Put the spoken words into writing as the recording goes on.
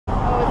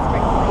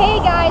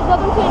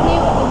welcome to a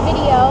new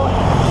video.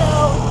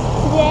 So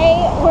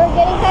today we're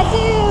getting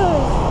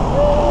tattoos.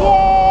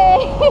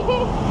 Yay!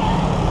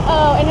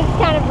 Oh, and it's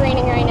kind of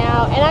raining right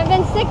now, and I've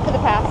been sick for the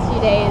past few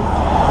days,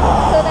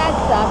 so that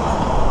sucks.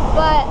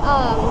 But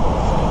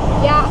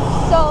yeah,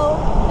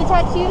 so the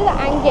tattoo that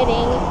I'm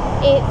getting,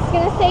 it's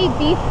gonna say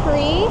 "Be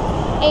Free,"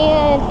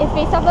 and it's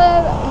based off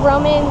of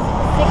Romans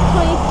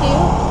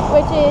 6:22,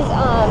 which is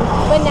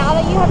but now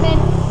that you have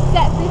been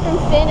set free from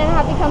sin and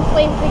have become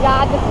slaves to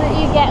God, the fruit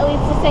you get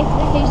leads to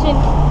sanctification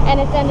and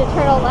its end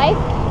eternal life.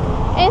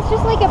 And it's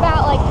just like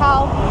about like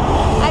how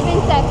I've been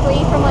set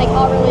free from like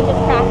all religious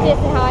practice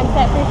and how I'm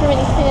set free from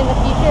any sin in the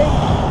future.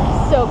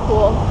 So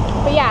cool.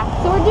 But yeah,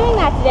 so we're doing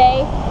that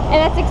today, and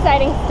that's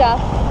exciting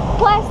stuff.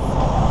 Plus,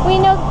 we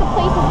know that the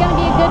place is going to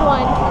be a good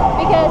one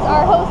because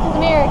our host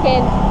is American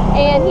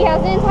and he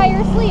has an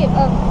entire sleeve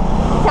of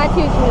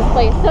tattoos from this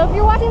place. So if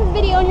you're watching this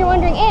video and you're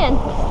wondering, Ann,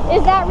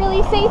 is that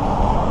really safe?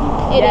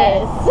 It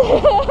is.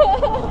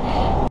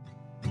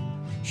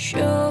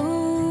 Show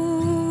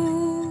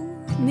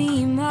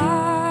me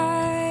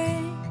my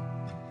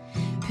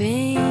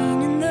pain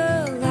in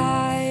the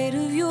light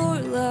of your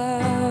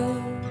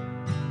love.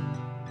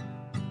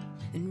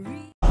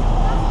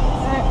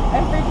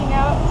 I'm freaking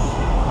out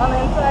on the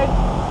inside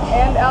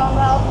and out on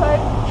the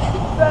outside.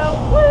 So,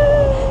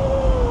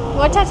 woo!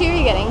 What tattoo are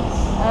you getting?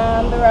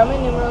 The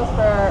Roman numerals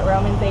for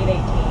Romans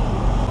 8:18.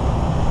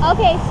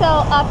 Okay,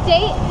 so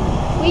update.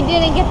 We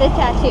didn't get the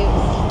tattoos,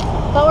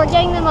 but we're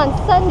getting them on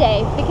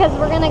Sunday because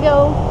we're gonna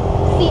go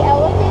see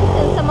elephants,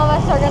 and some of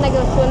us are gonna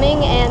go swimming,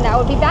 and that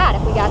would be bad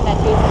if we got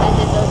tattoos and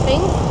did those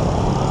things.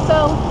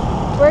 So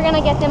we're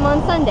gonna get them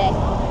on Sunday.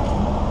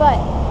 But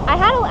I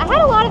had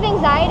a lot of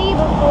anxiety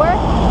before,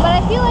 but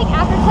I feel like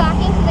after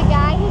talking to the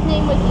guy, his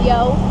name was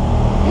Yo.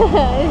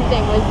 His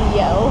name was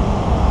Yo.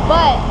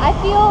 But I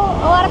feel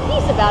a lot of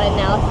peace about it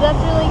now, so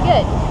that's really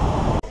good.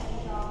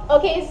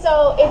 Okay,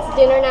 so it's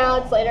dinner now,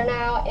 it's later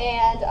now,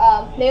 and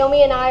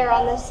Naomi and I are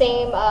on the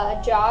same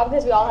job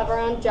because we all have our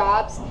own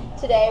jobs.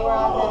 Today we're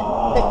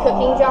on the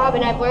cooking job,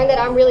 and I've learned that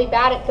I'm really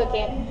bad at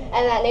cooking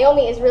and that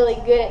Naomi is really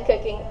good at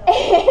cooking.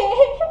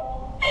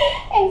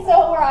 And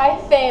so where I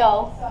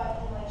fail,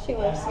 she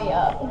lifts me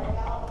up.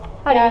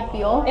 How do you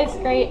feel? It's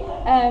great.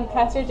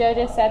 Pastor Joe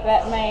just said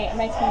that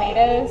my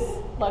tomatoes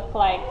look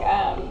like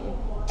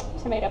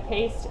tomato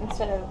paste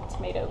instead of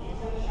tomato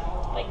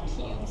like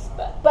cubes,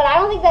 but I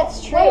don't think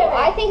that's true.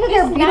 I think that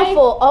they're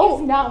beautiful.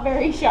 It's not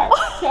very sharp.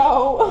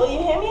 So will you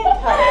hand me a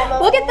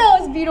cut? Look at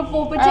those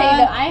beautiful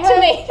tomatoes. Excuse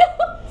me.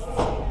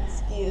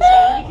 You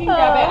can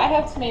grab it. I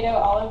have tomato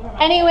all over my.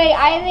 Anyway,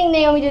 I think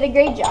Naomi did a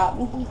great job.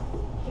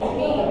 Oh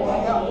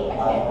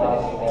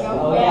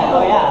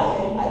yeah.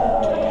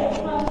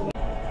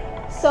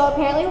 So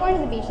apparently we're going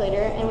to the beach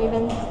later, and we've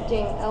been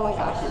doing, oh my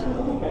gosh.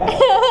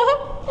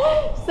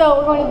 So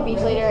we're going to the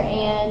beach later,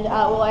 and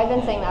well, I've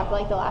been saying that for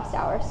like the last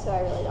hour, so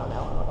I really don't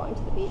know when we're going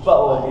to the beach. But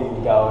we'll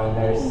be going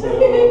there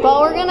soon. But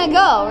we're gonna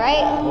go,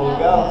 right? We'll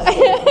go.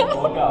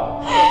 We'll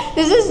go.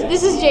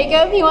 This is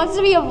Jacob. He wants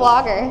to be a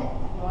vlogger,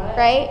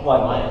 right?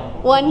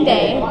 One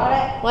day.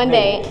 One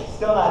day.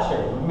 Still not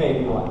sure.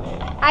 Maybe one day.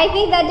 I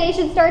think that day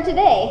should start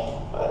today.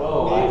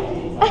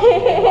 Maybe.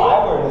 If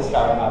I were to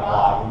start my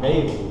vlog,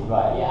 maybe,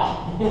 but yeah.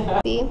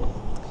 See?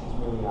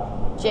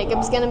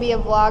 Jacob's gonna be a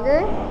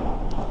vlogger.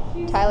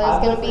 Tyler's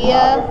gonna be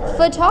a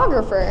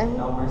photographer.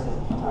 No versus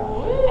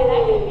photographer. And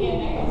I'm gonna be a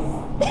nurse.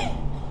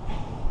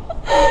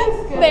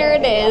 There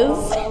it is.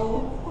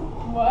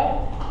 What?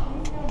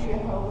 You're gonna be a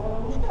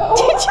hobo.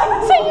 Did you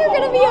say you're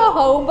gonna be a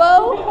hobo?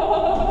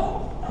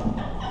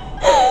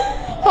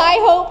 High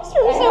hopes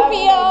from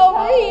Sophia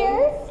over here.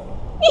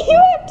 You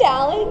have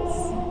talents.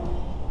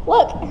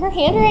 Look, her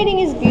handwriting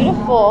is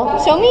beautiful.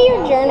 Show me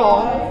your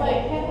journal.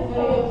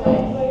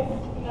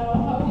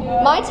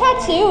 My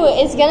tattoo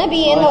is gonna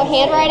be in the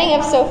handwriting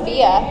of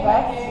Sophia.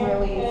 That's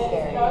really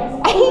scary.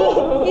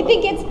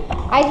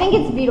 I think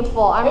it's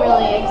beautiful. I'm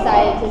really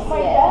excited to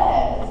see it.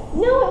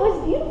 No, it was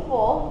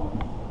beautiful.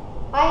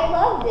 I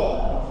loved it.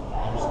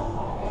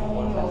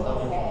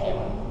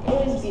 It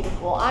was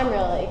beautiful. I'm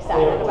really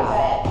excited about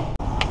it.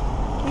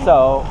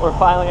 So we're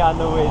finally on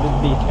the way to the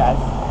beach, guys.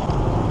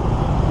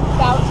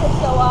 About to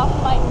show off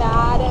my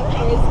mad at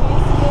Frisbee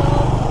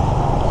skills.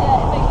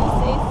 If I can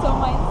say so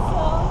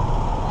myself.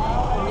 I'm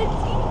pretty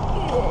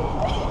good.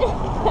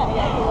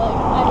 Yeah,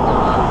 I'm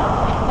not.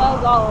 That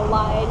was all a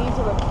lie. I need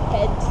to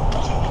repent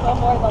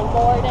before the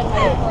Lord and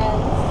my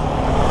friends.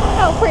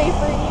 I'll pray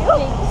for you.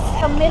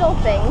 A middle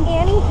thing.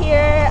 Annie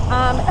here.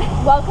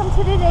 Welcome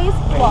to today's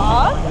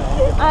vlog.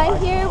 I'm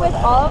here with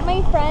all of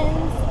my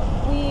friends.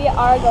 We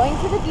are going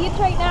to the beach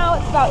right now.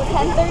 It's about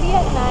 10:30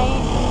 at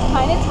night.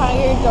 Kind of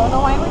tired. Don't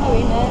know why we're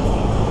doing this.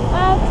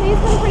 Today's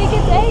been a pretty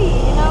good day,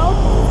 you know.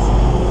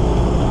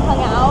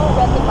 Hung out,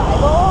 read the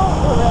Bible.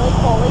 We're really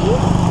holy.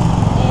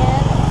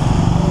 And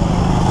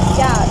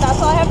yeah,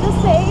 that's all I have to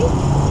say.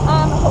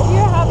 Hope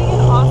you're having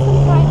an awesome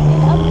time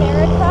in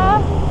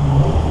America.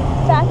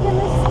 Back in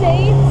the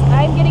States,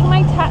 I'm getting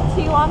my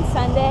tattoo on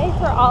Sunday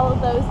for all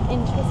of those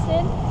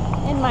interested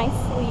in my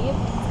sleeve.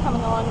 It's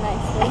coming along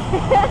nicely.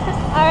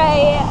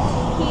 Alright,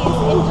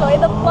 enjoy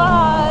the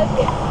vlog.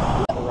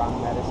 The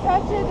wrong medicine.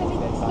 Touch it and he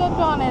stepped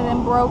on it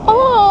and broke it.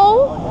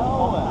 Oh,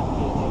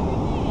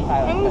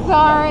 I'm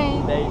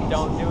sorry. They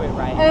don't do it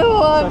right. I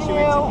love So she you.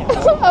 went to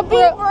Cambodia. a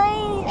bro.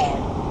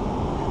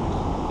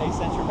 They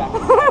sent her back to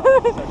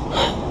Thailand. So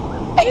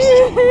she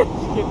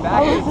came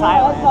back to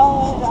Thailand. I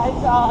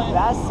saw it.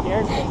 That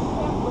scared me.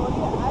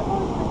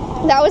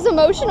 That was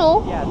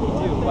emotional. Yeah, they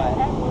do, but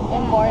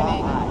In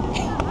mourning.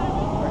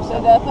 the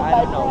death of I my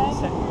don't know. friend.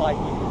 We said, like,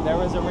 there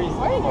was a reason.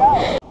 Where'd you for go?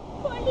 it.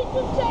 Poor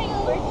little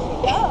child. Where'd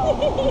she go?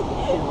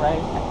 Right?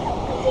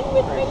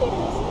 With my little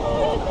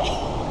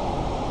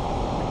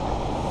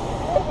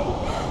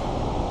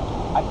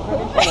I'm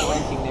pretty sure they're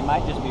racing. They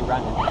might just be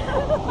running.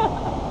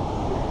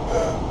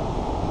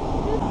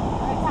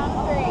 Alright, count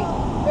to 3.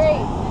 3,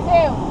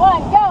 2,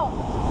 1, go!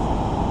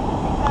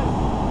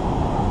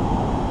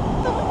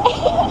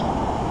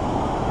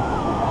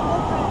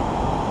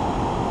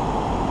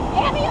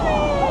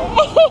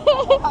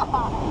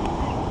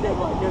 Good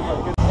one, good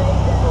one, good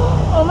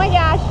Oh my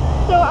gosh.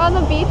 So we're on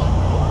the beach.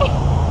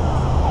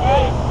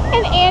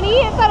 And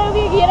Annie thought it would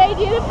be a good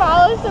idea to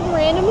follow some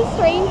random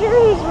stranger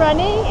who's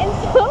running. And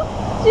so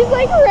she's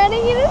like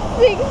running in a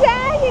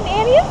zigzag and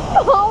Annie is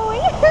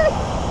following her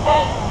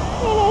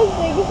in a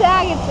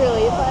zigzag. It's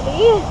really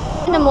funny.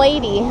 Random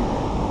lady.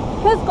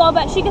 It was cool,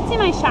 but she could see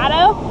my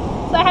shadow,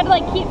 so I had to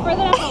like keep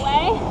further enough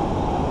away.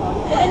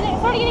 But then it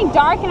started getting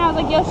dark, and I was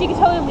like, yo, she could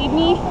totally lead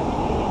me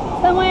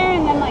somewhere,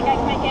 and then like I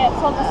might get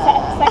sold to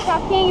sex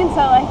trafficking, and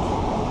so like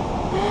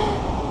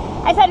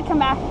I decided to come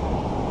back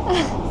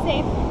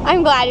safe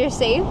I'm glad you're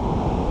safe.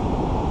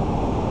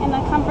 in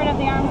the comfort of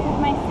the arms of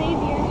my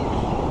savior.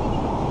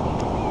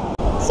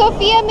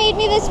 Sophia made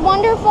me this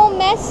wonderful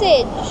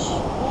message.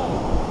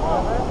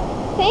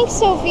 Thanks,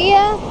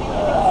 Sophia.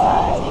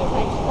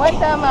 One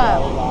thumb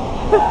up.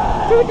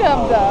 2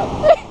 thumbs up.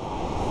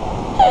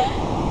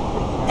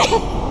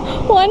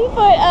 1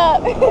 foot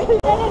up.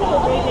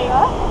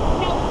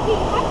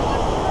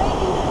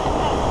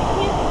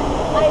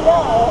 I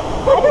know.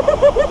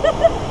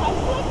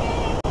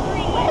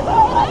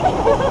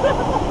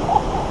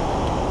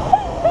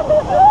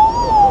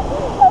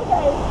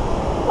 Okay,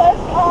 let's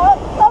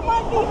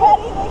someone be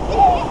ready to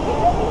get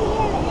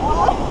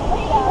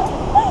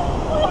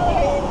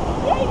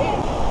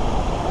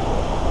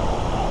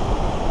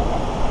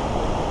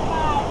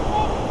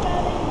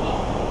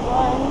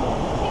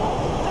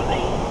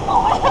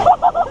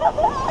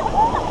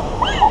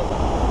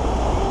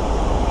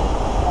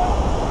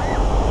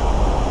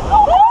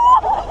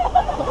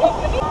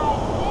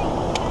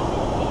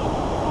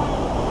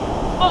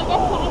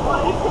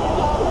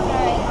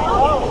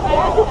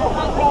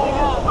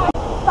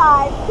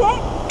Five,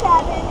 6,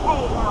 7,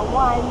 8. Now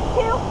 1,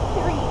 2,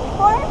 3,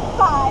 4,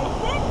 5,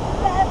 6,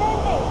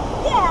 7, 8.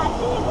 Yeah,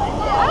 she went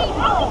down.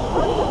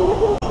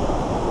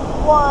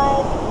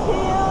 1,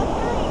 2,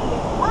 3.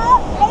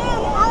 Up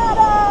and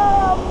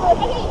Adam.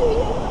 Okay, you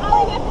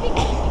have to be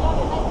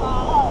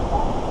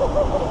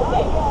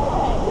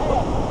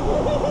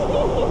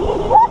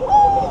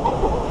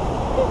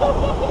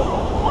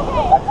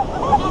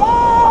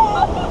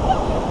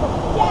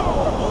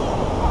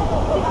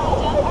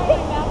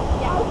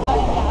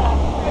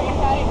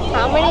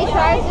How many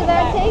tries did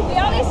that take? We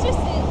always just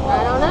did.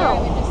 I don't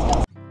know.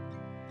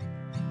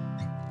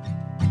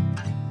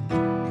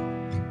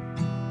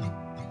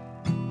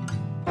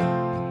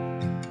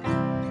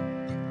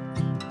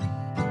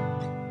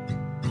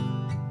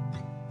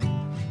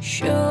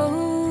 Show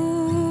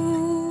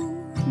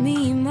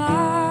me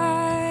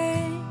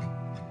my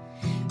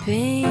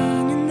pain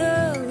in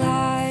the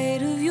light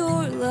of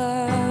your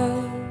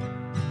love,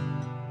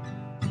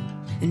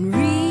 and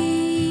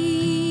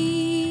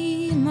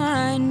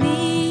remind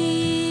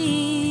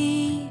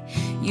me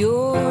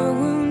your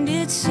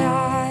wounded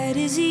side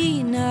is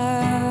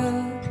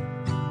enough.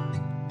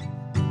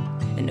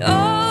 And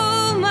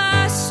oh,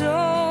 my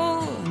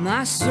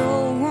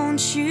soul,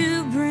 won't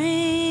you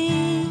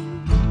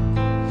bring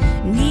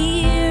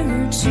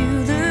nearer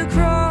to the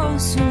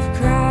cross of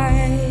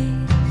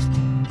Christ?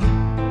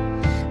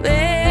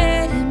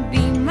 Let it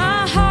be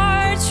my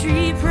heart's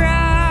free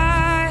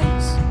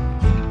prize.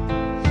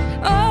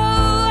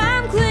 Oh,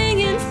 I'm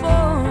clinging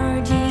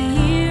for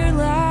dear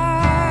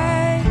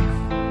life,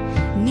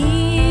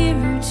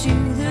 nearer to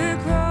the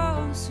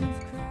cross of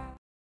Christ.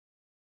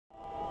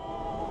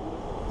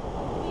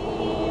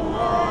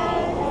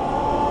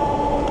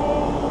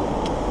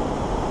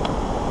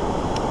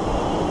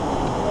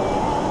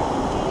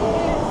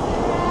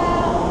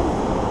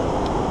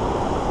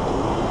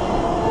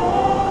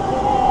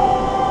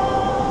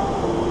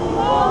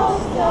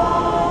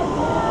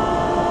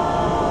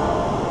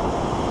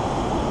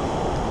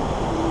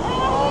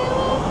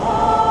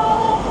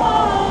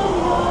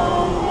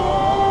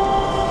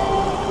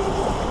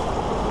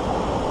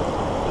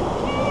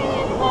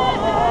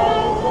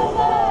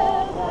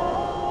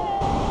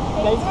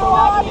 Thanks for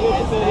watching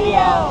this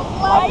video.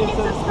 Like and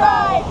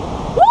subscribe.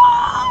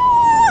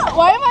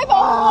 Why am I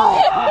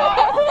falling?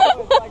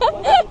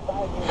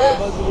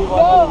 supposed to be one.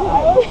 No,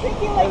 I was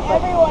thinking like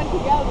everyone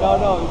together.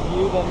 No, it's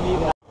you, then me,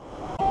 then